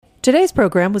Today's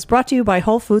program was brought to you by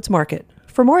Whole Foods Market.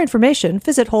 For more information,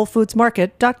 visit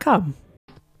WholeFoodsMarket.com.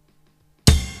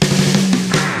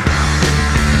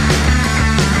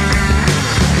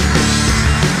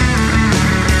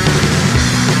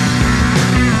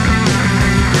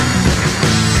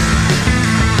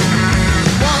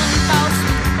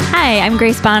 Hi, I'm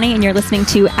Grace Bonney, and you're listening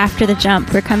to After the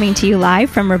Jump. We're coming to you live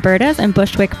from Roberta's in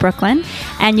Bushwick, Brooklyn,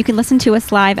 and you can listen to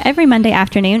us live every Monday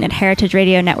afternoon at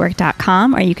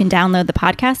heritageradionetwork.com, or you can download the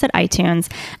podcast at iTunes.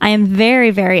 I am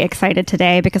very, very excited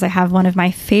today because I have one of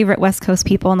my favorite West Coast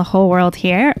people in the whole world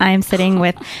here. I am sitting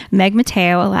with Meg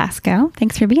Mateo Alasco.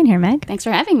 Thanks for being here, Meg. Thanks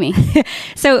for having me.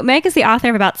 So Meg is the author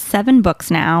of about 7 books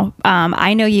now.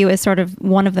 I know you as sort of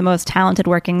one of the most talented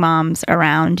working moms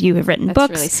around. You have written books.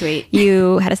 That's really sweet.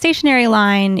 You had a stationery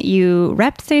line. You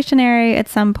repped stationery at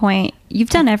some point. You've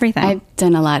done everything. I've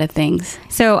done a lot of things.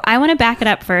 So I want to back it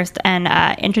up first and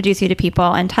introduce you to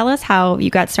people and tell us how you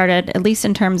got started, at least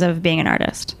in terms of being an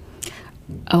artist.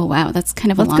 Oh, wow. That's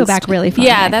kind of a long story. Let's go back really far.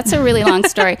 Yeah, that's a really long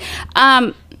story.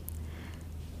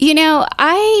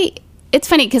 It's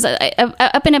funny because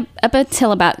up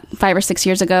until about 5 or 6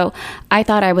 years ago, I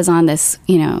thought I was on this,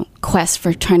 quest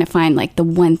for trying to find like the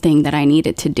one thing that I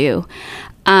needed to do.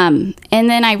 And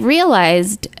then I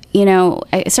realized,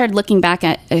 I started looking back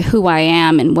at who I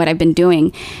am and what I've been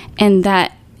doing, and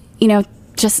that,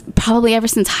 just probably ever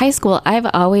since high school, I've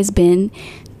always been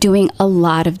doing a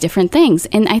lot of different things.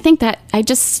 And I think that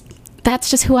that's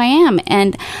just who I am.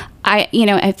 And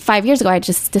 5 years ago, I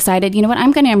just decided,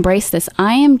 I'm going to embrace this.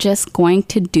 I am just going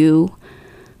to do,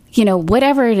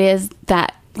 whatever it is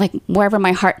that, like, wherever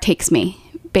my heart takes me,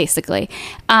 basically.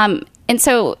 And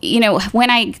so, when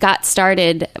I got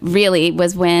started really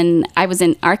was when I was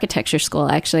in architecture school.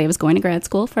 Actually, I was going to grad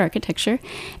school for architecture.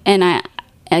 And I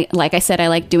like I said, I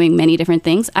like doing many different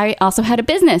things. I also had a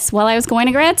business while I was going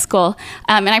to grad school.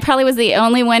 And I probably was the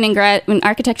only one in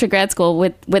architecture grad school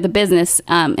with a business.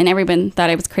 And everyone thought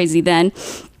I was crazy then.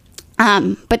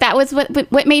 But that was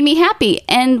what made me happy.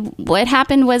 And what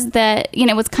happened was that,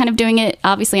 was kind of doing it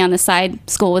obviously on the side.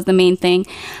 School was the main thing.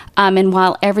 And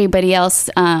while everybody else,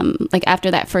 like after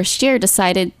that first year,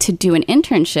 decided to do an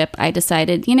internship, I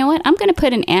decided, I'm going to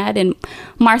put an ad in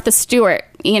Martha Stewart,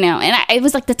 and it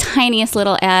was like the tiniest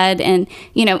little ad. And,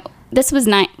 this was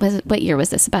what year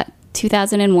was this? About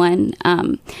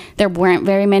 2001. There weren't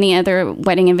very many other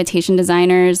wedding invitation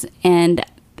designers, and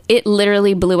it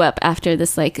literally blew up after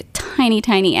this like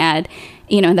tiny ad,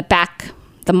 in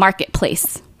the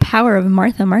marketplace. Power of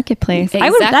Martha Marketplace.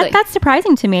 Exactly. That's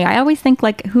surprising to me. I always think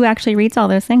like who actually reads all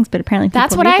those things, but apparently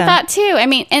that's what I thought too. I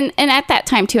mean, and at that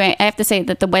time too, I have to say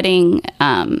that the wedding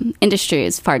industry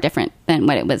is far different than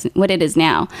what it is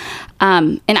now.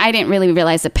 And I didn't really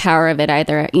realize the power of it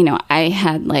either. I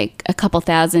had like a couple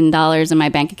 $1,000s in my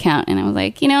bank account, and I was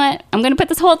like, you know what, I'm going to put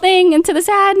this whole thing into this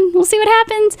ad, and we'll see what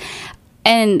happens.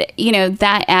 And,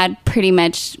 that ad pretty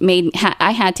much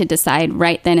I had to decide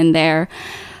right then and there,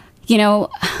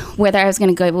 whether I was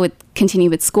going to continue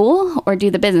with school or do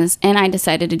the business. And I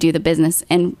decided to do the business.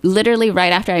 And literally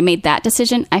right after I made that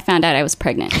decision, I found out I was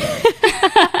pregnant.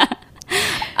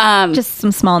 Just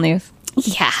some small news.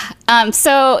 Yeah. And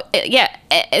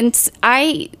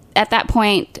I, at that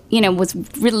point, was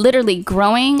literally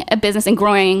growing a business and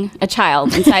growing a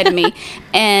child inside of me.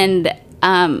 And,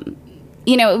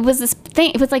 it was this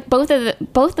thing. It was like both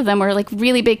of them were like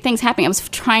really big things happening. I was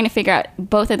trying to figure out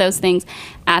both of those things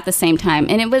at the same time,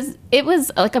 and it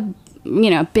was like a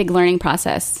big learning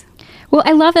process. Well,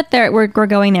 I love that we're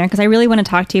going there because I really want to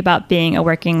talk to you about being a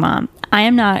working mom. I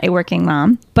am not a working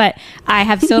mom, but I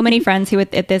have so many friends who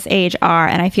at this age are,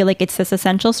 and I feel like it's this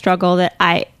essential struggle that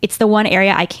it's the one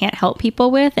area I can't help people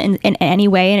with in any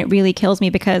way, and it really kills me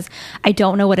because I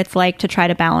don't know what it's like to try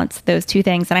to balance those two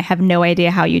things, and I have no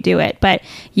idea how you do it. But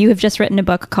you have just written a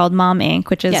book called Mom Inc.,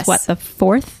 which is the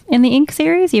 4th in the Inc.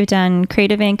 series. You've done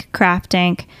Creative Inc., Craft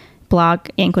Inc., Blog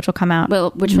Inc., which will come out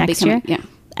next year. Yeah.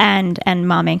 And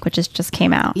Mom Inc., which just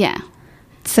came out. Yeah.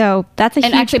 So that's a huge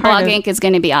part. And actually, Blog Inc. is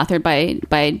going to be authored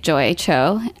by Joy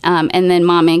Cho. And then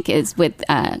Mom Inc. is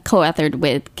co-authored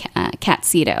with Kat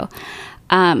Cito.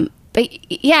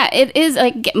 But yeah, it is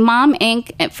like Mom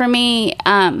Inc. for me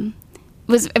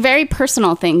was a very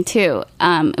personal thing too.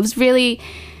 It was really,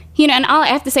 and I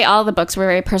have to say all the books were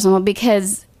very personal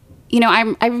because,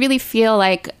 I really feel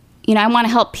like, I want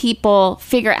to help people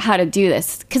figure out how to do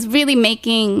this, because really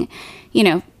making,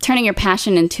 turning your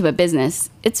passion into a business,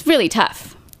 it's really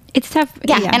tough. It's tough.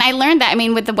 Yeah. And I learned that, I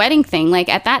mean, with the wedding thing, like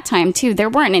at that time too, there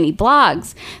weren't any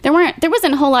blogs. There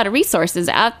wasn't a whole lot of resources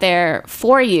out there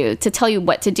for you to tell you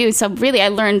what to do. So really I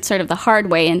learned sort of the hard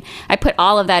way, and I put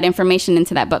all of that information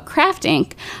into that book, Craft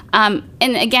Inc. And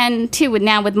again, too,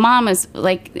 with mom is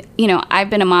like, you know, I've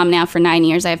been a mom now for 9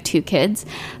 years. I have 2 kids.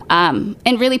 And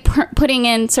really putting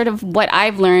in sort of what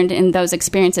I've learned in those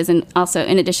experiences, and also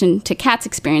in addition to Kat's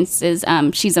experiences,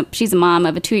 she's a mom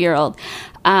of a 2-year-old.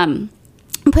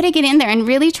 Putting it in there and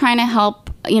really trying to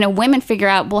help, you know, women figure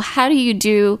out, well, how do you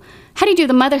do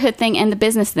the motherhood thing and the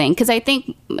business thing? Because I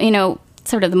think, you know,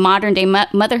 sort of the modern day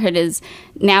motherhood is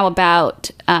now about,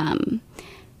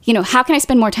 you know, how can I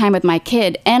spend more time with my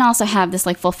kid and also have this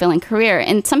like fulfilling career?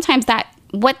 And sometimes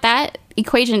what that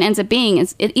equation ends up being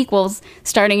is it equals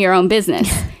starting your own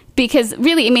business. Because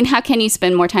really, I mean, how can you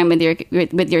spend more time with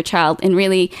your child? And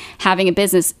really, having a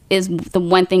business is the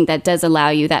one thing that does allow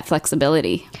you that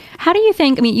flexibility. How do you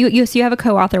think? I mean, you have a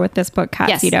co-author with this book, Kat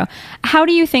Yes. Cito. How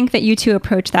do you think that you two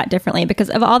approach that differently? Because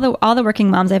of all the working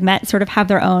moms I've met, sort of have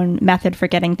their own method for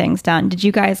getting things done. Did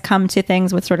you guys come to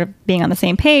things with sort of being on the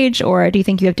same page, or do you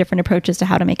think you have different approaches to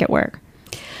how to make it work?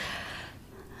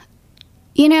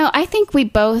 You know, I think we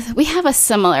have a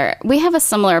similar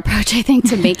approach, I think,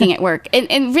 to making it work.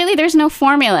 And really, there's no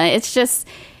formula. It's just,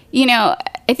 you know,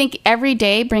 I think every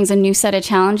day brings a new set of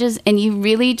challenges, and you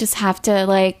really just have to,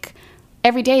 like,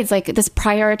 every day it's like this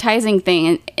prioritizing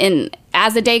thing. And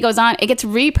as the day goes on, it gets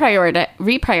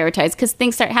reprioritized because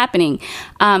things start happening.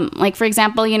 Like, for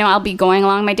example, you know, I'll be going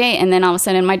along my day, and then all of a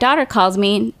sudden my daughter calls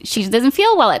me. She doesn't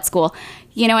feel well at school.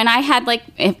 You know, and I had like,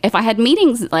 if I had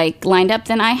meetings like lined up,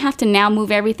 then I have to now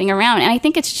move everything around. And I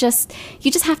think it's just,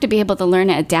 you just have to be able to learn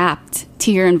to adapt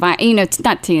to your environment, you know,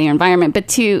 not to your environment, but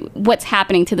to what's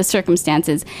happening, to the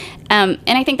circumstances. And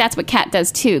I think that's what Kat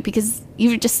does too, because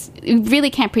you really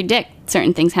can't predict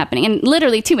certain things happening. And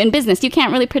literally too, in business, you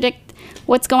can't really predict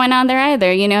what's going on there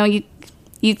either. You know,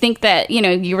 you think that, you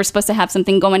know, you were supposed to have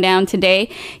something going down today,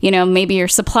 you know, maybe your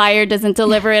supplier doesn't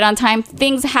deliver it on time.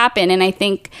 Things happen. And I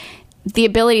think the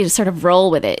ability to sort of roll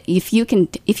with it, if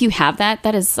you have that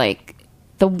is like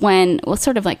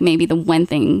sort of like maybe the one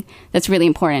thing that's really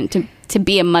important to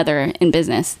be a mother in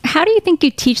business. How do you think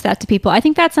you teach that to people? I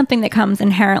think that's something that comes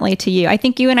inherently to you. I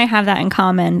think you and I have that in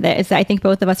common. That is that I think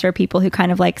both of us are people who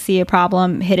kind of like see a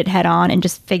problem, hit it head on, and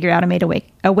just figure out a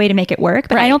way to make it work.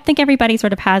 But right. I don't think everybody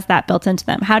sort of has that built into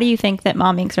them. How do you think that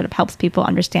Mom Inc. sort of helps people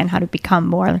understand how to become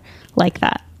more like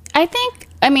that?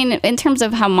 I mean, in terms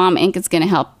of how Mom Inc. is going to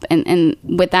help, and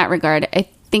with that regard, I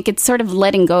think it's sort of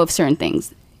letting go of certain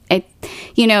things.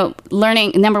 You know,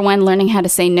 number one, learning how to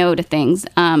say no to things.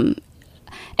 And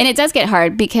it does get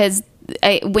hard because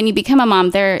when you become a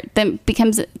mom, there then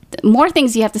becomes more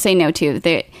things you have to say no to.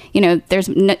 There's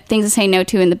things to say no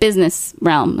to in the business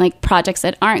realm, like projects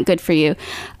that aren't good for you.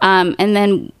 And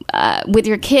then with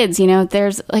your kids, you know,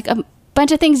 there's like a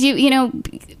bunch of things you know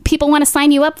people want to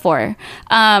sign you up for.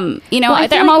 I'm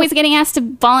always getting asked to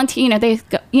volunteer.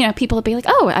 People will be like,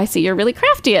 "Oh, I see you're really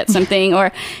crafty at something,"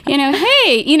 or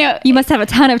 "Hey, you must have a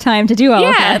ton of time to do all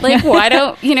of that." Like why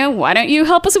don't you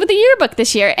help us with the yearbook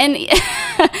this year? And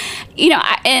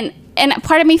and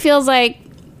part of me feels like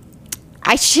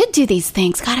I should do these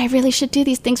things. God, I really should do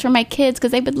these things for my kids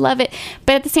because they would love it.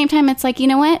 But at the same time, it's like, you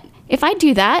know what? If I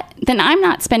do that, then I'm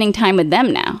not spending time with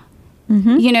them now.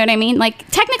 Mm-hmm. You know what I mean? Like,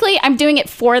 technically, I'm doing it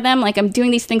for them. Like, I'm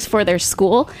doing these things for their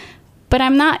school, but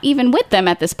I'm not even with them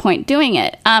at this point doing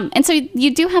it. And so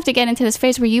you do have to get into this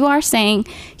phase where you are saying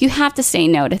you have to say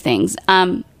no to things.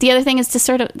 The other thing is to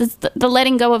sort of the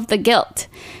letting go of the guilt.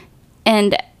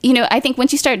 And, I think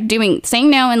once you start saying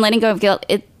no and letting go of guilt,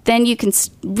 then you can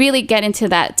really get into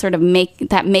that sort of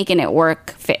making it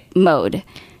work mode.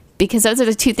 Because those are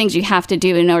the two things you have to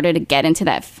do in order to get into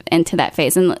that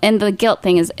phase, and the guilt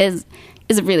thing is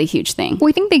a really huge thing. Well,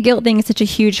 I think the guilt thing is such a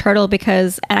huge hurdle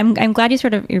because, and I'm glad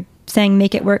you're saying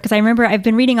make it work, because I remember I've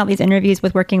been reading all these interviews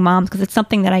with working moms because it's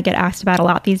something that I get asked about a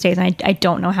lot these days, and I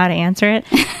don't know how to answer it.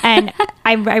 And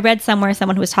I read somewhere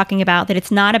someone who was talking about that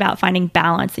it's not about finding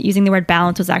balance, that using the word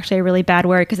balance was actually a really bad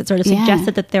word because it sort of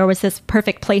suggested that there was this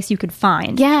perfect place you could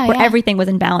find where everything was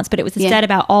in balance, but it was instead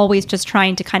about always just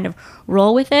trying to kind of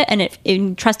roll with it and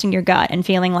in trusting your gut and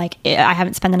feeling like I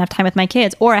haven't spent enough time with my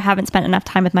kids or I haven't spent enough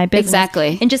time with my business.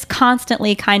 Exactly. And just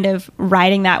constantly kind of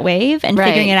riding that wave and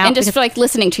figuring it out. And just like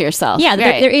listening to yourself. Yeah,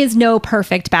 there is no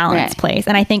perfect balance place.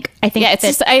 And I think it's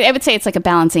just, I would say it's like a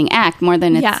balancing act more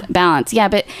than it's balance. Yeah,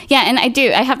 but and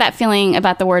I have that feeling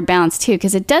about the word balance too,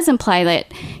 because it does imply that,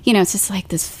 it's just like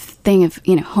this thing of,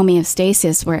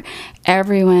 homeostasis where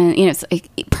everyone, it's like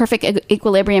perfect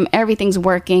equilibrium, everything's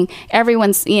working,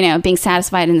 everyone's, being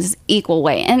satisfied in this equal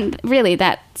way. And really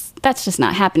that's just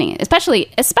not happening, especially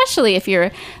if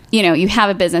you're, you have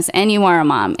a business and you are a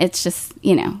mom. It's just,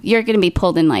 you're going to be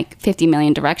pulled in like 50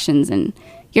 million directions, and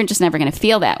you're just never going to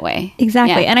feel that way.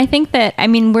 Exactly. Yeah. And I think that,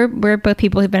 we're both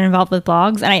people who've been involved with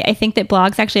blogs. And I think that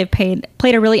blogs actually have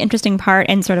played a really interesting part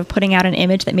in sort of putting out an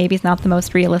image that maybe is not the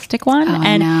most realistic one. Oh, and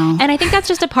I know. And I think that's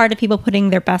just a part of people putting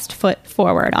their best foot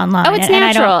forward online. Oh, it's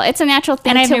natural. It's a natural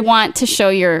thing to want to show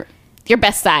your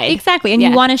best side. Exactly. And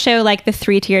you want to show like the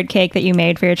 3-tiered cake that you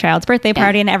made for your child's birthday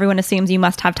party, and everyone assumes you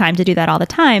must have time to do that all the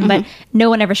time, but no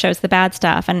one ever shows the bad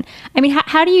stuff. And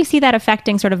how do you see that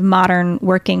affecting sort of modern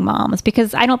working moms?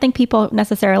 Because I don't think people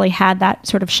necessarily had that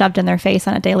sort of shoved in their face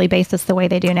on a daily basis the way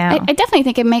they do now. I definitely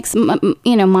think it makes,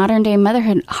 modern day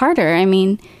motherhood harder.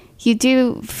 You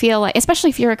do feel like,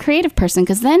 especially if you're a creative person,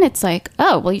 because then it's like,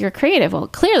 oh, well, you're creative. Well,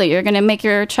 clearly you're going to make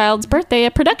your child's birthday a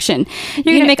production. You're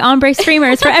going to make ombre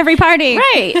streamers for every party.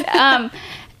 Right.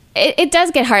 It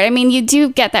does get hard. You do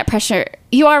get that pressure.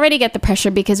 You already get the pressure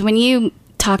because when you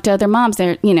talk to other moms,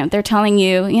 they're telling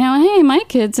you, hey, my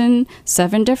kid's in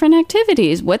 7 different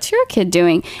activities. What's your kid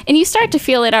doing? And you start to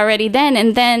feel it already then.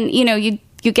 And then, you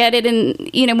get it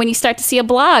in, when you start to see a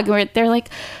blog where they're like,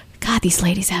 God, these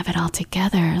ladies have it all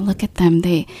together. Look at them.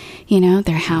 They,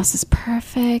 their house is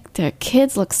perfect. Their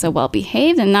kids look so well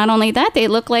behaved. And not only that, they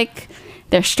look like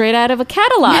they're straight out of a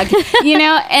catalog,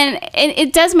 and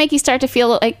it does make you start to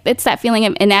feel like it's that feeling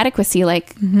of inadequacy.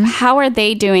 Like, how are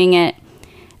they doing it,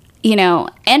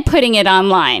 and putting it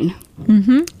online?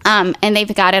 And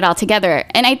they've got it all together.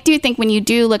 And I do think when you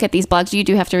do look at these blogs, you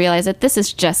do have to realize that this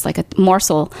is just like a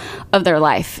morsel of their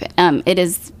life. It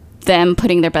is them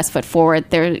putting their best foot forward.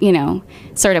 They're,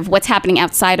 sort of what's happening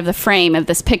outside of the frame of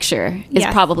this picture is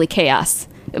probably chaos,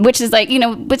 which is like,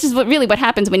 which is what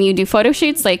happens when you do photo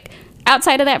shoots. Like,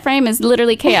 outside of that frame is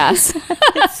literally chaos.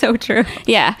 It's so true.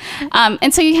 Yeah.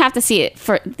 And so you have to see it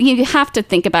you have to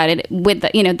think about it with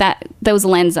the, those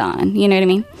lens on, you know what I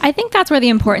mean? I think that's where the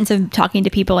importance of talking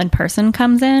to people in person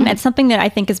comes in. It's something that I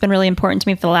think has been really important to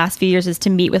me for the last few years, is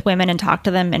to meet with women and talk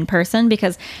to them in person,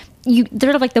 because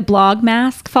sort of like the blog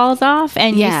mask falls off,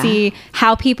 and you see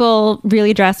how people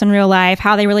really dress in real life,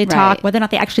 how they really talk, whether or not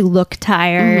they actually look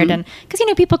tired. And because,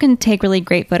 people can take really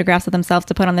great photographs of themselves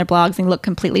to put on their blogs and look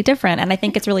completely different. And I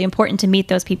think it's really important to meet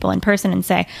those people in person and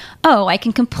say, oh, I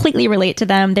can completely relate to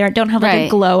them. They don't have like a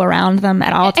glow around them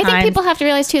at all times. I think people have to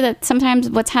realize too that sometimes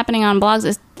what's happening on blogs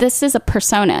is this is a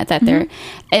persona that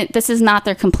this is not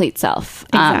their complete self.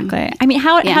 Exactly.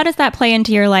 How does that play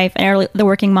into your life and the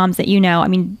working moms that you know?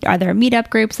 Are there meetup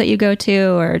groups that you go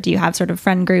to, or do you have sort of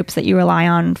friend groups that you rely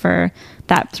on for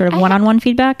that sort of one-on-one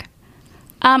feedback?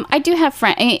 I do have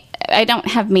I don't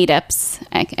have meetups.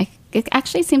 It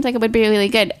actually seems like it would be really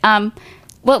good.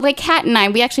 Well, like Kat and I,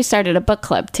 we actually started a book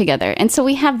club together. And so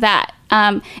we have that.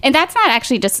 And that's not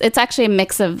actually it's actually a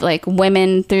mix of like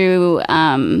women through,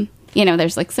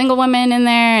 there's like single women in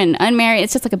there and unmarried.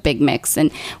 It's just like a big mix.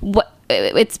 And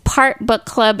it's part book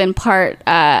club and part,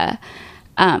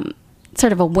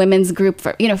 sort of a women's group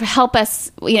for help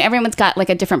us, everyone's got like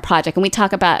a different project, and we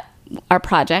talk about our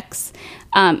projects.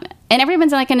 And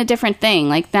everyone's like in a different thing.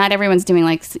 Like not everyone's doing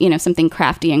like, something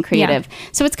crafty and creative. Yeah.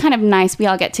 So it's kind of nice. We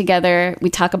all get together. We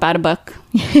talk about a book,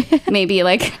 maybe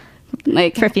like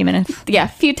for a few minutes. Yeah. A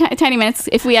few tiny minutes.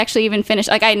 If we actually even finish,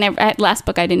 like last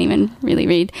book I didn't even really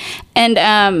read. And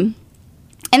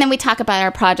then we talk about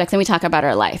our projects and we talk about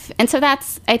our life. And so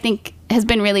that's, I think, has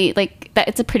been really like that.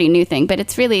 It's a pretty new thing, but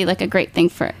it's really like a great thing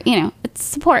for, it's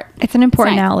support. It's an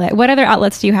important outlet. What other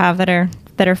outlets do you have that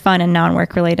are fun and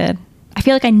non-work related? I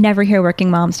feel like I never hear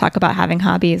working moms talk about having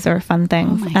hobbies or fun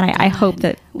things. I hope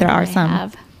that there are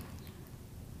some.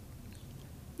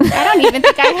 I don't even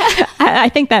think I have. I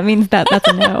think that means that's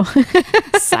a no.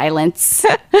 Silence.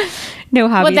 No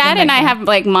hobbies. Well, that and I have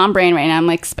like mom brain right now. I'm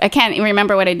like, I can't even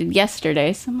remember what I did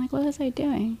yesterday. So I'm like, what was I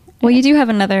doing? Well, you do have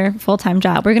another full-time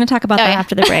job. We're going to talk about that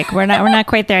after the break. We're not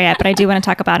quite there yet, but I do want to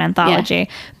talk about Anthology. Yeah.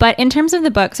 But in terms of the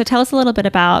book, so tell us a little bit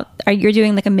about, you're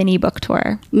doing like a mini book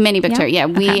tour. Mini book tour, yeah.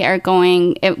 We are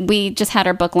going, we just had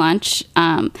our book launch,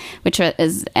 which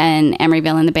is in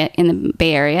Emeryville in the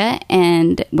Bay Area.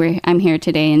 And I'm here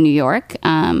today in New York.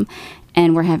 And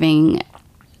we're having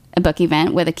a book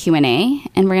event with a Q&A,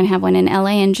 and we're going to have one in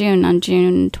LA in June, on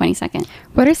June 22nd.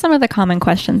 What are some of the common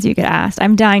questions you get asked?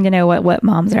 I'm dying to know what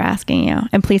moms are asking you.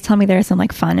 And please tell me there are some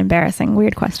like fun, embarrassing,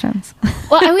 weird questions.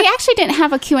 Well, we actually didn't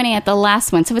have a Q&A at the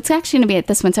last one, so it's actually going to be at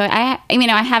this one. So I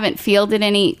haven't fielded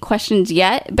any questions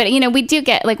yet, but we do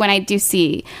get, like when I do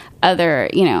see other,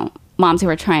 moms who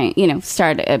are trying,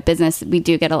 start a business, we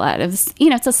do get a lot of,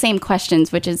 it's the same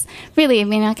questions, which is really,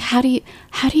 like, how do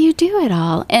you do it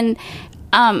all? And,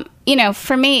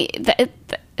 for me,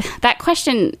 that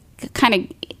question kind of,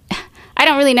 I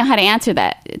don't really know how to answer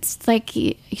that. It's like,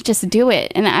 you just do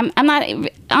it. And I'm not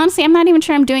even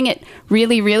sure I'm doing it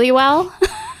really, really well.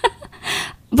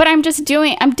 But I'm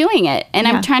doing it, and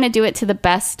I'm trying to do it to the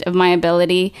best of my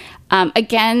ability.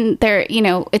 Again,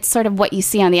 it's sort of what you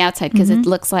see on the outside, because it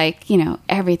looks like,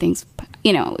 everything's,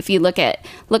 if you look at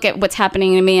what's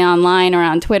happening to me online or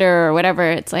on Twitter or whatever,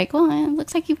 it's like, well, it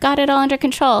looks like you've got it all under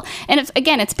control. And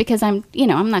it's because I'm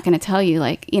not going to tell you,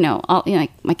 like,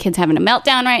 like my kid's having a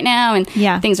meltdown right now, and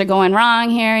things are going wrong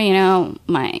here.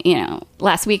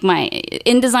 Last week my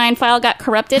InDesign file got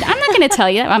corrupted. I'm not going to tell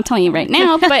you. I'm telling you right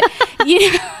now, but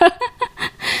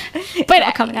but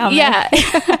all coming out,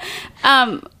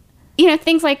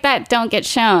 things like that don't get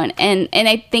shown, and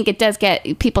I think it does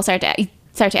get people start to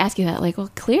ask you that, like,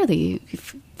 well, clearly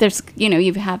there's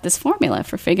you have this formula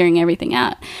for figuring everything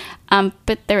out,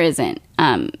 but there isn't.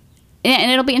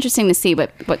 And it'll be interesting to see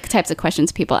what types of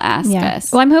questions people ask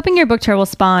us. Well, I'm hoping your book tour will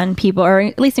spawn people, or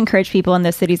at least encourage people in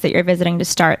the cities that you're visiting to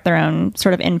start their own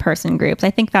sort of in-person groups. I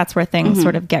think that's where things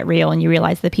sort of get real, and you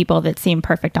realize the people that seem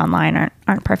perfect online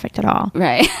aren't perfect at all.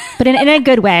 Right. But in a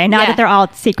good way. Not that they're all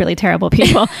secretly terrible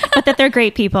people, but that they're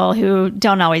great people who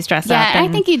don't always dress up. Yeah, I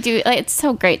think you do. It's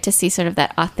so great to see sort of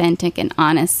that authentic and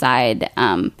honest side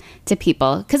to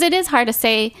people, because it is hard to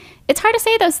say. It's hard to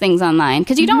say those things online,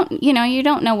 because you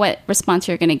don't know what response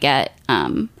you're going to get.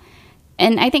 And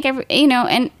I think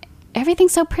and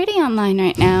everything's so pretty online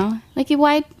right now. Like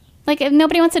if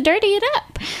nobody wants to dirty it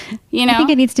up. I think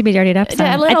it needs to be dirtied up some.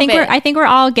 I think we're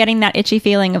all getting that itchy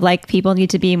feeling of, like, people need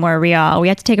to be more real. We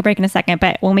have to take a break in a second,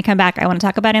 but when we come back, I want to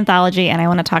talk about Anthology, and I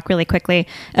want to talk really quickly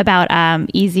about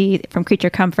Easy from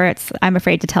Creature Comforts. I'm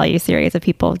Afraid to Tell You series of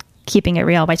people keeping it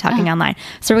real by talking online.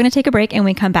 So we're going to take a break, and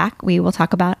when we come back, we will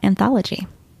talk about Anthology.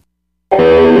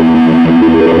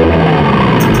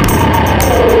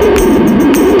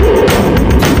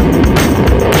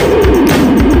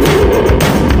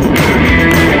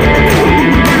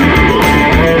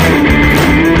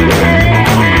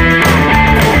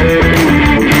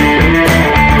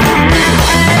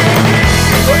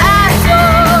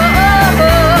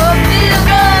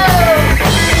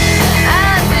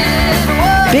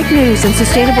 Big news in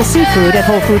sustainable seafood at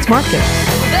Whole Foods Market.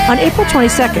 On April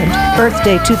 22nd, Earth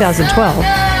Day 2012,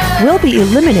 we'll be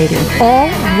eliminating all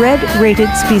red-rated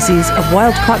species of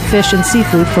wild-caught fish and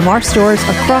seafood from our stores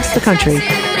across the country.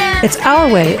 It's our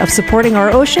way of supporting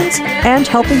our oceans and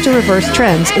helping to reverse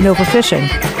trends in overfishing.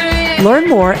 Learn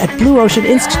more at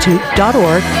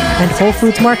blueoceaninstitute.org and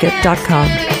WholeFoodsMarket.com.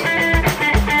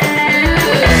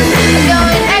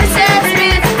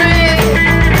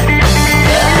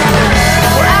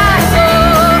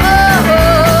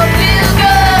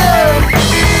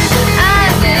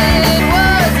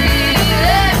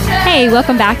 Hey,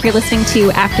 welcome back. You're listening to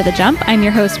After the Jump. I'm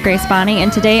your host, Grace Bonney,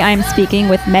 and today I'm speaking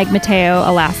with Meg Mateo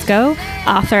Alasco,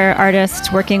 author,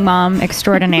 artist, working mom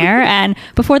extraordinaire. And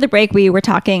before the break, we were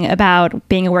talking about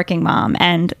being a working mom,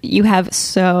 and you have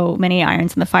so many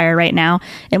irons in the fire right now.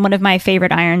 And one of my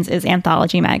favorite irons is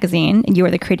Anthology Magazine, and you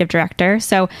are the creative director.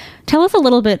 So tell us a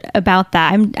little bit about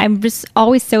that. I'm just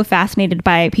always so fascinated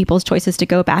by people's choices to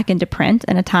go back into print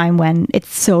in a time when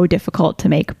it's so difficult to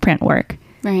make print work.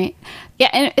 Right. Yeah,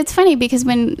 and it's funny because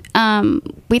when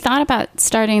we thought about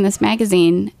starting this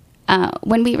magazine,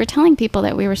 when we were telling people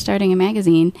that we were starting a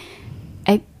magazine,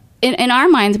 in our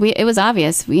minds, it was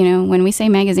obvious. When we say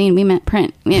magazine, we meant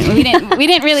print. We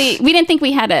didn't think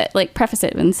we had to, like, preface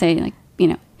it and say, like,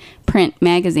 print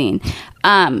magazine.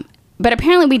 But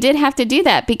apparently we did have to do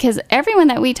that, because everyone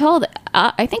that we told,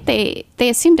 I think they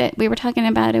assumed that we were talking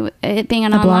about it being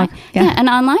an online, an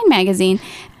online magazine.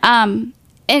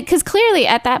 Because clearly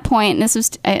at that point, and this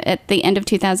was at the end of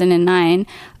 2009,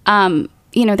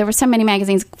 there were so many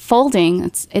magazines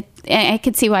folding. I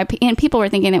could see why, and people were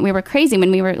thinking that we were crazy when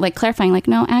we were, like, clarifying, like,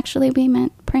 no, actually we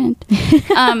meant print.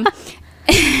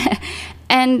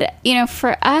 And,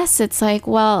 for us, it's like,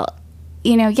 well,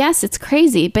 yes, it's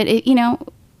crazy, but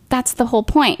that's the whole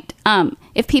point.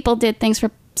 If people did things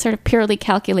for sort of purely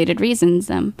calculated reasons,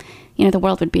 the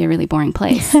world would be a really boring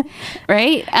place,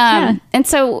 right? And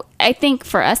so I think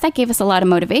for us, that gave us a lot of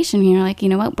motivation. You're like,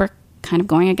 what, we're kind of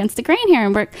going against the grain here,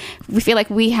 and we feel like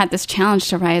we had this challenge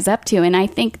to rise up to, and I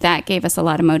think that gave us a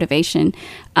lot of motivation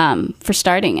for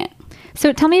starting it.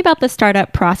 So tell me about the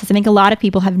startup process. I think a lot of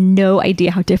people have no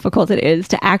idea how difficult it is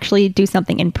to actually do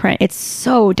something in print. It's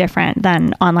so different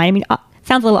than online. I mean,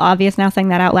 sounds a little obvious now saying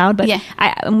that out loud, but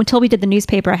until we did the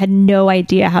newspaper, I had no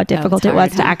idea how difficult it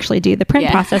was to actually do the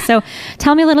print process. So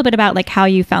tell me a little bit about like how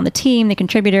you found the team, the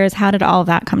contributors, how did all of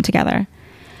that come together?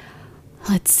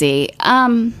 Let's see.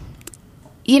 When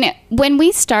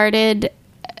we started,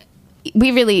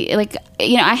 we really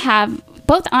I have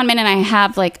both Anmin and I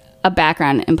have like a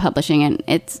background in publishing, and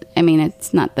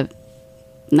it's not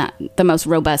the most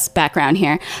robust background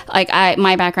here. Like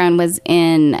my background was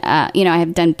in, I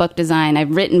have done book design.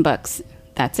 I've written books.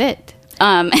 That's it.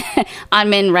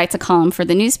 Anmin writes a column for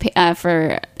the newspaper,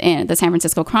 for the San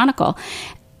Francisco Chronicle.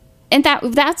 And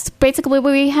that's basically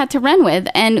what we had to run with.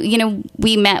 And,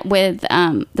 we met with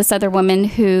this other woman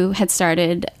who had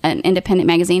started an independent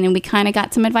magazine, and we kind of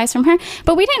got some advice from her.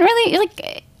 But we didn't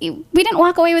really, we didn't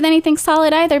walk away with anything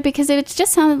solid either, because it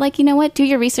just sounded like, do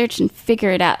your research and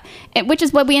figure it out, which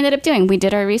is what we ended up doing. We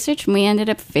did our research, and we ended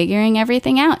up figuring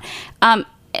everything out.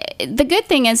 The good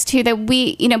thing is, too, that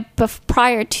we,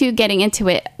 prior to getting into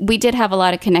it, we did have a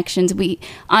lot of connections.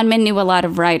 Anmin knew a lot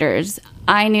of writers.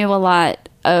 I knew a lot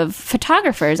of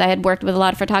photographers. I had worked with a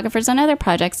lot of photographers on other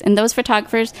projects, and those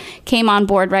photographers came on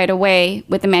board right away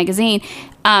with the magazine.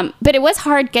 But it was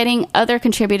hard getting other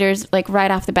contributors like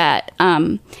right off the bat,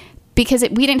 because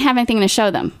we didn't have anything to show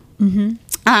them.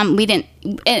 Mm-hmm. We didn't,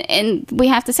 and we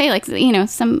have to say,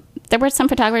 there were some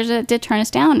photographers that did turn us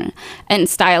down, and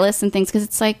stylists and things, because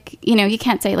it's like, you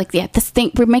can't say this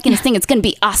thing, we're making this thing, it's going to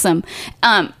be awesome.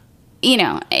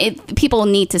 People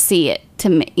need to see it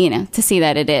to see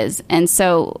that it is. And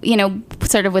so,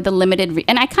 sort of with the limited,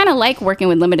 and I kind of like working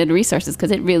with limited resources, because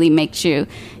it really makes you,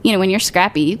 when you're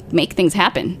scrappy, you make things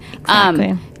happen.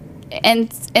 Exactly.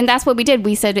 And that's what we did.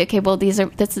 We said, okay, well, these are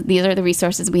the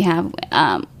resources we have.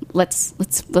 Let's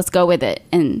go with it.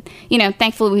 And,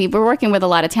 thankfully we were working with a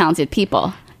lot of talented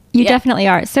people. You definitely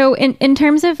are. So in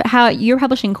terms of how you're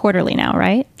publishing quarterly now,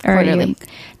 right? Quarterly.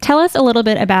 Tell us a little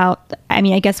bit about,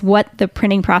 I guess what the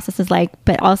printing process is like,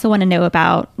 but also want to know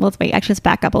about, let's just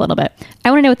back up a little bit.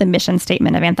 I want to know what the mission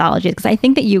statement of Anthology is, because I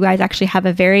think that you guys actually have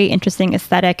a very interesting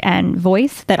aesthetic and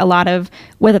voice that a lot of,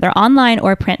 whether they're online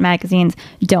or print magazines,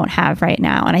 don't have right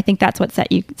now. And I think that's what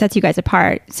sets you guys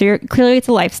apart. So clearly it's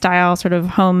a lifestyle sort of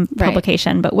home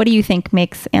publication, but what do you think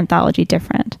makes Anthology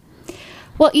different?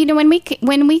 Well, when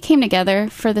we came together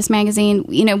for this magazine,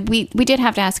 we did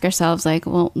have to ask ourselves,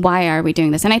 why are we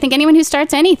doing this? And I think anyone who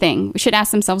starts anything should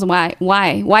ask themselves, why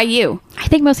you? I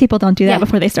think most people don't do that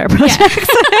before they start projects.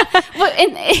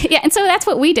 Yeah. And so that's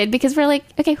what we did, because we're like,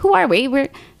 okay, who are we? We're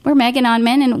Meg and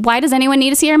Anmin, and why does anyone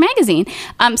need to see our magazine?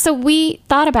 So we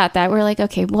thought about that. We're like,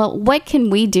 okay, well, what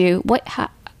can we do? What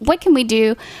can we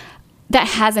do that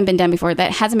hasn't been done before,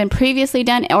 that hasn't been previously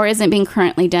done or isn't being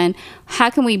currently done? How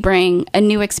can we bring a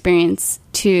new experience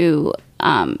to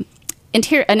an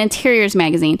interiors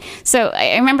magazine? So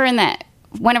I remember in that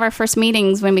one of our first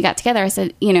meetings when we got together, I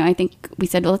said, I think we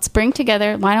said, well, let's bring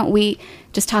together, why don't we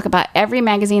just talk about every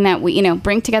magazine that we,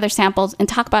 bring together samples and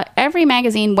talk about every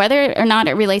magazine, whether or not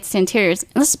it relates to interiors.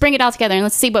 Let's bring it all together and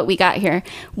let's see what we got here,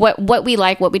 what we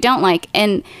like, what we don't like.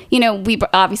 And, we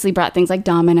obviously brought things like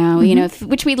Domino,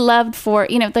 which we loved for,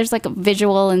 there's like a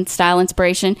visual and style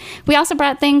inspiration. We also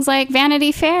brought things like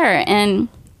Vanity Fair and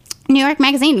New York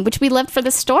Magazine, which we loved for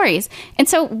the stories. And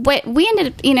so what we ended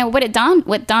up,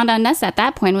 what dawned on us at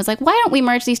that point was like, why don't we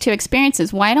merge these two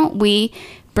experiences? Why don't we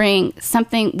bring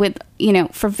something with,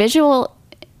 for visual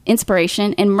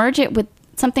inspiration and merge it with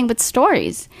something with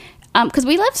stories? Because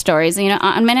we love stories,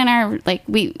 Anmin and I are like,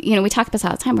 we talk about this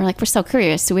all the time. We're so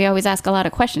curious. So we always ask a lot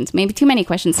of questions, maybe too many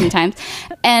questions sometimes,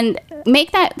 and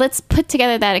let's put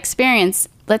together that experience.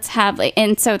 Let's have,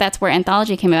 and so that's where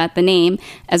Anthology came about, the name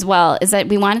as well, is that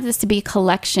we wanted this to be a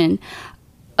collection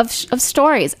of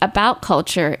stories about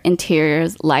culture,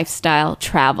 interiors, lifestyle,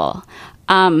 travel.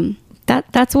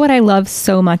 That's what I love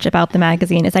so much about the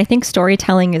magazine, is I think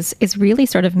storytelling is really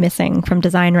sort of missing from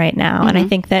design right now. Mm-hmm. And I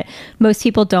think that most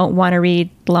people don't want to read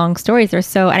long stories or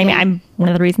so. I'm one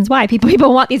of the reasons why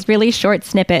people want these really short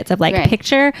snippets of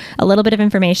picture, a little bit of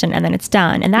information, and then it's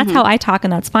done. And that's how I talk,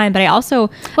 and that's fine. But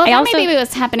maybe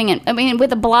what's happening.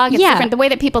 With a blog, it's different. The way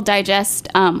that people digest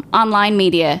online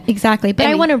media. Exactly. But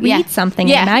I want to read something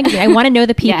in a magazine. I want to know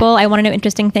the people. I want to know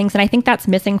interesting things. And I think that's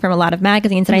missing from a lot of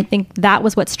magazines. And I think that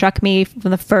was what struck me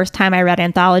from the first time I read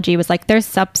Anthology, was like, there's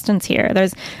substance here.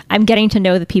 I'm getting to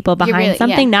know the people behind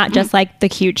something, not just like the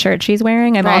cute shirt she's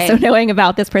wearing. I'm also knowing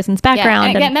about this person's background.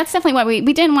 And again, that's definitely what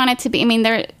we didn't want it to be.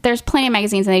 There's plenty of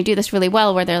magazines, and they do this really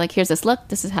well, where they're like, here's this look,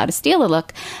 this is how to steal a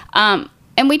look. And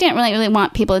we didn't really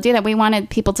want people to do that. We wanted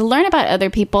people to learn about other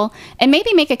people and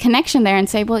maybe make a connection there and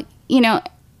say, well,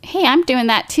 hey, I'm doing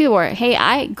that too. Or, hey,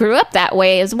 I grew up that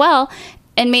way as well.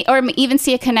 or even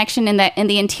see a connection in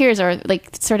the interiors, or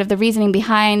like sort of the reasoning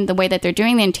behind the way that they're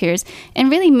doing the interiors,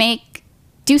 and really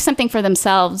do something for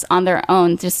themselves on their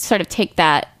own. Just sort of take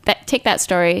that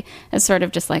story as sort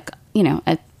of just like, you know,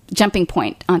 a jumping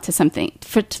point onto something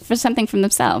for something from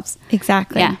themselves.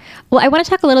 Exactly. Yeah. Well, I want to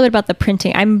talk a little bit about the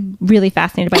printing. I'm really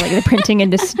fascinated by like the printing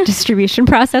and distribution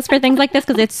process for things like this,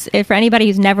 because it's for anybody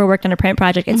who's never worked on a print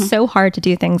project, it's so hard to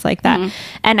do things like that.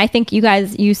 And I think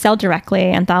you sell directly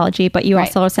Anthology, but you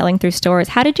also are selling through stores.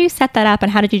 How did you set that up,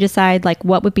 and how did you decide like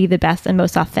what would be the best and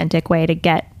most authentic way to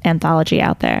get Anthology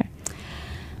out there?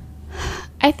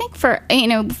 I think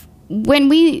when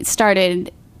we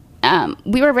started,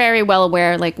 we were very well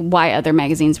aware like why other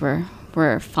magazines were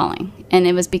falling, and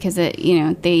it was because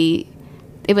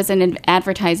it was an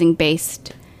advertising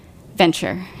based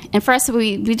venture, and for us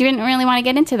we didn't really want to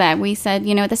get into that. We said,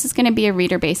 this is going to be a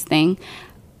reader based thing.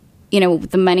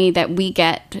 The money that we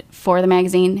get for the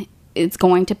magazine, it's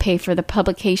going to pay for the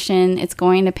publication, it's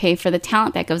going to pay for the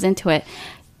talent that goes into it.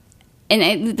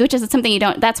 And which is something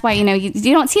that's why, you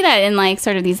don't see that in like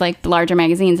sort of these like larger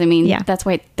magazines. I mean, that's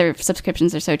why their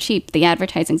subscriptions are so cheap. The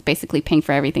advertising's basically paying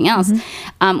for everything else.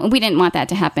 We didn't want that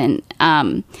to happen.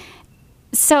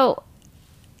 So,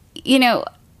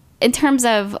 in terms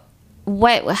of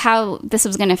how this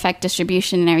was going to affect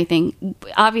distribution and everything,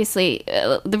 obviously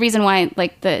the reason why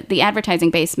like the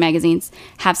advertising based magazines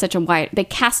have they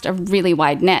cast a really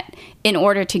wide net in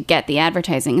order to get the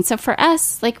advertising. And so for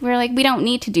us, like we're like, we don't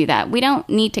need to do that. We don't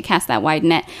need to cast that wide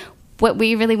net. What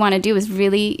we really want to do is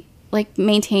really like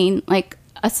maintain like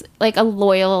a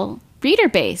loyal reader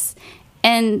base.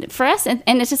 And for us, and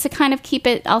it's just to kind of keep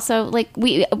it also, like,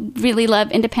 we really love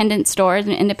independent stores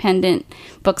and independent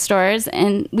bookstores,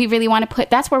 and we really want to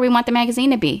that's where we want the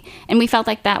magazine to be. And we felt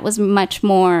like that was much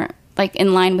more, like,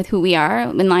 in line with who we are,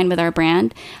 in line with our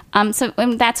brand. So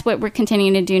that's what we're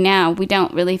continuing to do now. We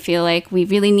don't really feel like we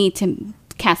really need to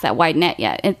cast that wide net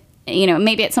yet.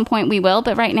 Maybe at some point we will,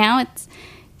 but right now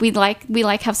we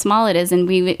like how small it is, and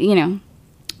we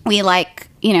like,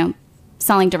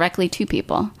 selling directly to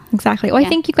people. Exactly. Well, I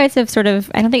think you guys have sort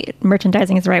of, I don't think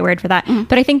merchandising is the right word for that,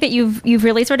 but I think that you've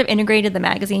really sort of integrated the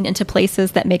magazine into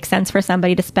places that make sense for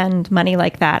somebody to spend money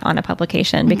like that on a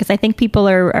publication, because I think people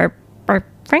are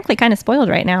frankly kind of spoiled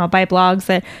right now by blogs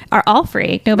that are all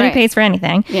free. Nobody pays for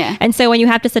anything. Yeah. And so when you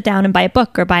have to sit down and buy a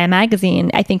book or buy a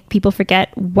magazine, I think people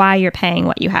forget why you're paying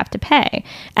what you have to pay.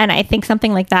 And I think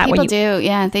something like that, people do.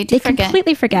 Yeah, they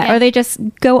completely forget, or they just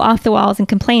go off the walls and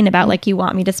complain about like, you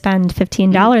want me to spend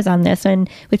 $15 on this. And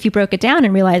if you broke it down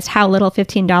and realized how little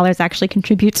 $15 actually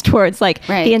contributes towards like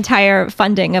the entire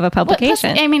funding of a publication.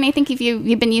 Well, plus, I mean, I think if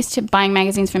you've been used to buying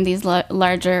magazines from these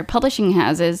larger publishing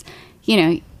houses,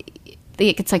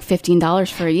 it's like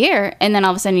 $15 for a year, and then all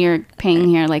of a sudden you're paying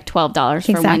here like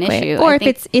 $12 for one issue. Or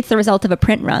if it's the result of a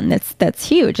print run that's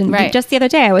huge. And just the other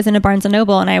day I was in a Barnes &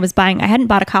 Noble and I hadn't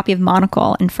bought a copy of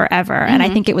Monocle in forever, and I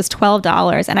think it was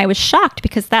 $12, and I was shocked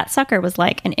because that sucker was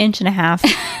like an inch and a half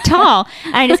tall.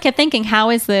 And I just kept thinking, how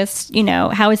is this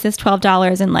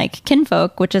 $12, and like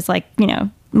Kinfolk, which is like,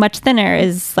 much thinner,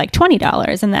 is like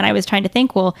 $20. And then I was trying to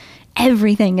think, well,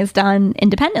 everything is done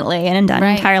independently and done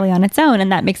entirely on its own,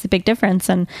 and that makes a big difference.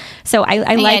 And so I like,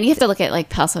 and you have to look at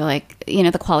like also like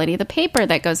the quality of the paper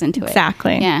that goes into it.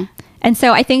 Exactly. Yeah. And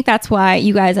so I think that's why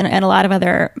you guys and a lot of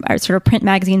other sort of print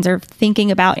magazines are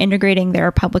thinking about integrating their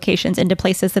publications into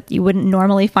places that you wouldn't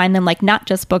normally find them, like not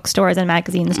just bookstores and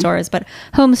magazine stores, but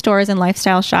home stores and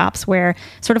lifestyle shops where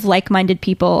sort of like-minded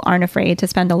people aren't afraid to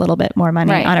spend a little bit more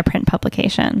money on a print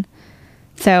publication.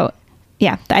 So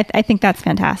yeah, I think that's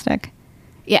fantastic.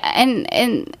 Yeah,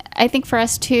 and I think for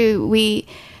us too, we,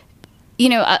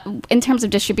 in terms of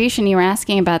distribution, you were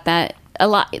asking about that.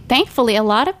 Thankfully, a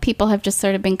lot of people have just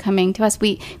sort of been coming to us.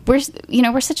 We're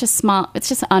such a small, it's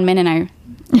just Anmin and I,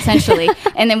 essentially.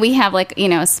 And then we have like,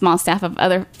 a small staff of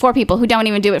other 4 people who don't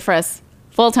even do it for us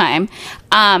full time,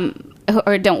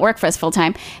 or don't work for us full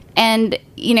time. And,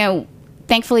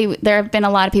 thankfully, there have been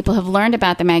a lot of people who have learned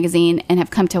about the magazine and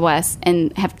have come to us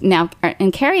and have now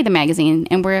and carry the magazine,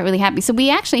 and we're really happy. So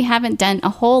we actually haven't done a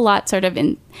whole lot sort of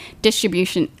in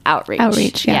distribution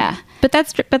outreach. Yeah. But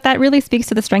that really speaks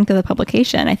to the strength of the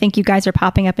publication. I think you guys are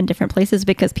popping up in different places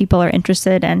because people are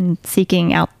interested and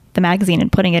seeking out the magazine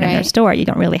and putting it in their store. You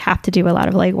don't really have to do a lot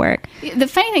of legwork. The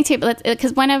funny thing too,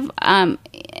 because one of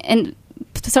and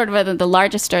sort of the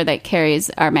largest store that carries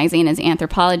our magazine is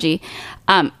Anthropology.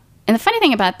 And the funny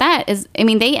thing about that is, I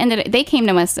mean, they came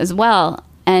to us as well.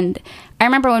 And I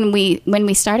remember when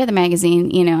we started the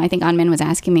magazine, I think Anmin was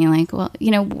asking me like, well,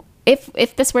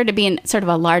 if this were to be in sort of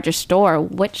a larger store,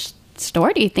 which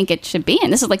store do you think it should be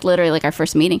in? This is like literally like our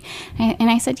first meeting. And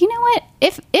I said, you know what?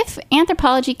 If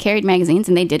Anthropologie carried magazines,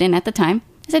 and they didn't at the time,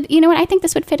 I said, you know what? I think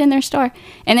this would fit in their store.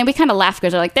 And then we kind of laughed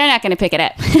because they're like, they're not going to pick it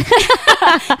up.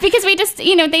 Because we just,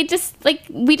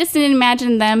 we just didn't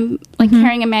imagine them like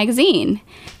carrying a magazine.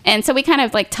 And so we kind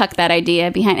of like tucked that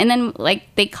idea behind. And then like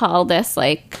they called us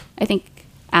like, I think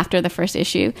after the first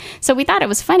issue. So we thought it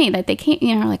was funny that they came,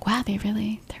 like, wow, they're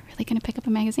really going to pick up a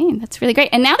magazine. That's really great.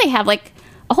 And now they have like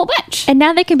a whole bunch. And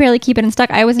now they can barely keep it in stock.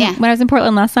 When I was in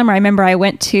Portland last summer, I remember I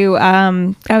went to,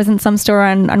 I was in some store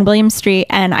on William Street,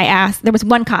 and I asked, there was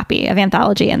one copy of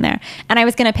Anthology in there, and I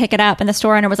was going to pick it up, and the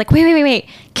store owner was like, wait,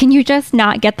 can you just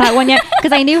not get that one yet?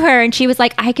 Because I knew her, and she was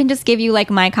like, I can just give you like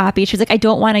my copy. She was like, I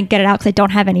don't want to get it out because I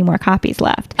don't have any more copies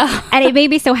left. And it made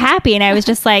me so happy, and I was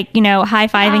just like,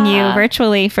 high-fiving you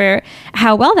virtually for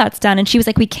how well that's done. And she was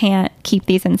like, we can't keep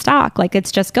these in stock. Like,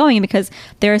 it's just going because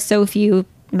there are so few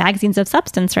magazines of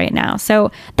substance right now. So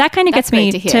that kind of gets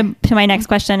me to my next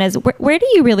question is where do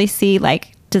you really see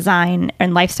like design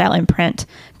and lifestyle in print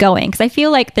going? Because I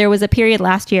feel like there was a period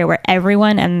last year where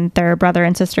everyone and their brother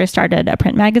and sister started a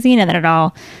print magazine, and then it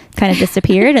all kind of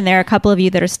disappeared. And there are a couple of you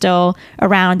that are still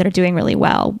around that are doing really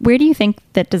well. Where do you think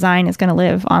that design is going to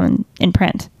live in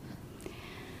print?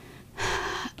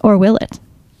 Or will it?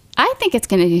 I think it's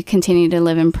going to continue to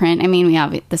live in print. I mean,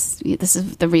 this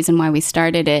is the reason why we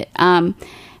started it.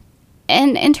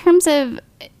 And in terms of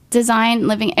design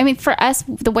living, I mean, for us,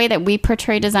 the way that we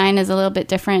portray design is a little bit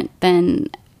different than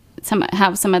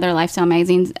how some other lifestyle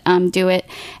magazines do it.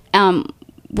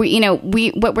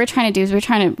 What we're trying to do is we're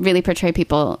trying to really portray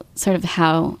people sort of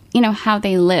how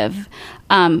they live,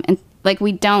 and like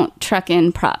we don't truck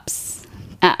in props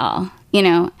at all.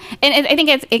 And I think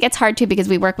it gets hard too because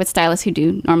we work with stylists who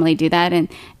do normally do that, and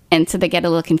so they get a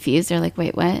little confused. They're like,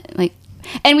 "Wait, what?" Like,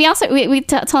 and we also we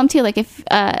tell them too, like if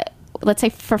let's say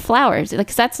for flowers, like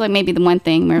 'cause that's like maybe the one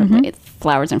thing where it's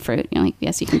flowers and fruit. Like,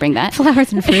 yes, you can bring that.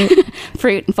 Flowers and fruit,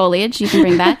 fruit and foliage, you can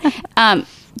bring that.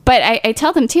 But I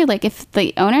tell them too, like if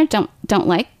the owner don't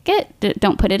like it,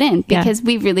 don't put it in because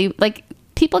we really like.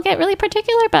 People get really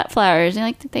particular about flowers.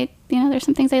 There's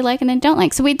some things they like and they don't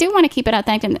like. So we do want to keep it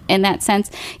authentic in that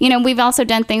sense. We've also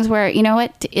done things where,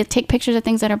 take pictures of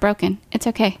things that are broken. It's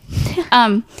okay. It's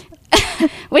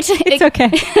okay.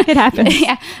 It happens.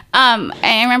 Yeah.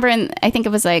 I remember I think it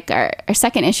was like our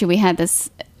second issue, we had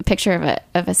this picture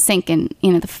of a sink and,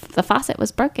 the faucet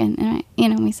was broken.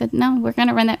 And, we said, no, we're going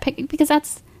to run that pic because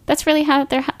that's really how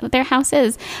their house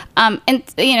is.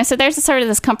 So there's sort of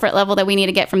this comfort level that we need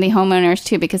to get from the homeowners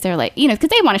too, because they're like, because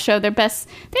they want to show their best.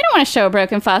 They don't want to show a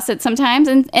broken faucet sometimes.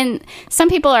 And some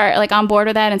people are like on board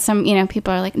with that. And some,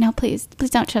 people are like, no, please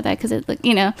don't show that. Cause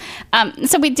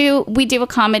so we do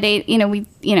accommodate, to,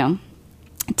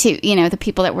 the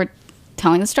people that we're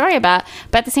telling the story about,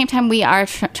 but at the same time we are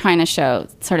trying to show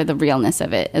sort of the realness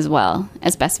of it as well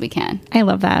as best we can. I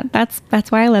love that. That's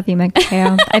why I love you, Meg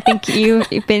Mateo. I think you've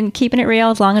been keeping it real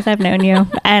as long as I've known you,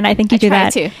 and I think you do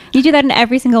that too. You do that in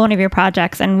every single one of your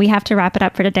projects, and we have to wrap it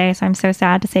up for today, so I'm so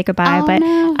sad to say goodbye.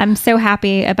 No. I'm so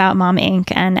happy about Mom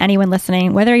Ink. And anyone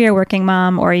listening, whether you're a working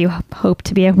mom or you hope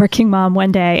to be a working mom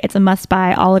one day, it's a must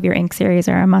buy. All of your Ink series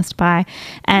are a must buy,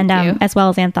 and as well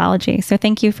as Anthology. So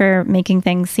thank you for making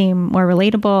things seem more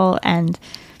relatable and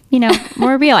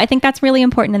more real. I think that's really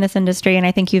important in this industry, and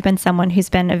I think you've been someone who's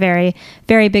been a very,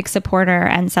 very big supporter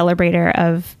and celebrator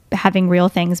of having real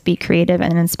things be creative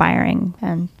and inspiring,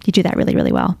 and you do that really,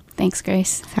 really well. Thanks,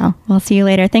 Grace. So we'll see you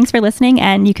later. Thanks for listening,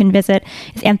 and you can visit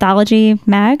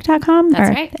anthologymag.com. That's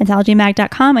right.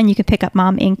 anthologymag.com, and you can pick up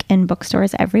Mom Ink in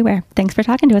bookstores everywhere. Thanks for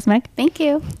talking to us, Meg. Thank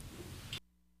you.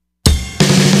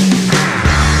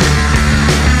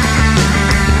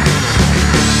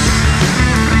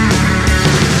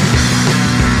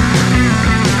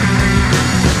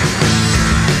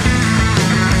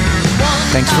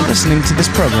 Thanks for listening to this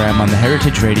program on the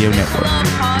Heritage Radio Network.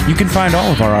 You can find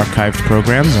all of our archived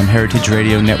programs on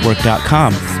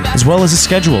heritageradionetwork.com, as well as a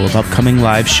schedule of upcoming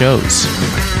live shows.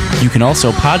 You can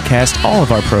also podcast all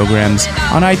of our programs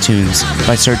on iTunes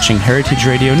by searching Heritage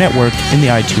Radio Network in the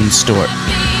iTunes Store.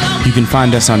 You can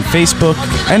find us on Facebook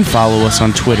and follow us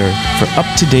on Twitter for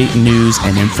up-to-date news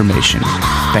and information.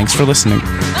 Thanks for listening.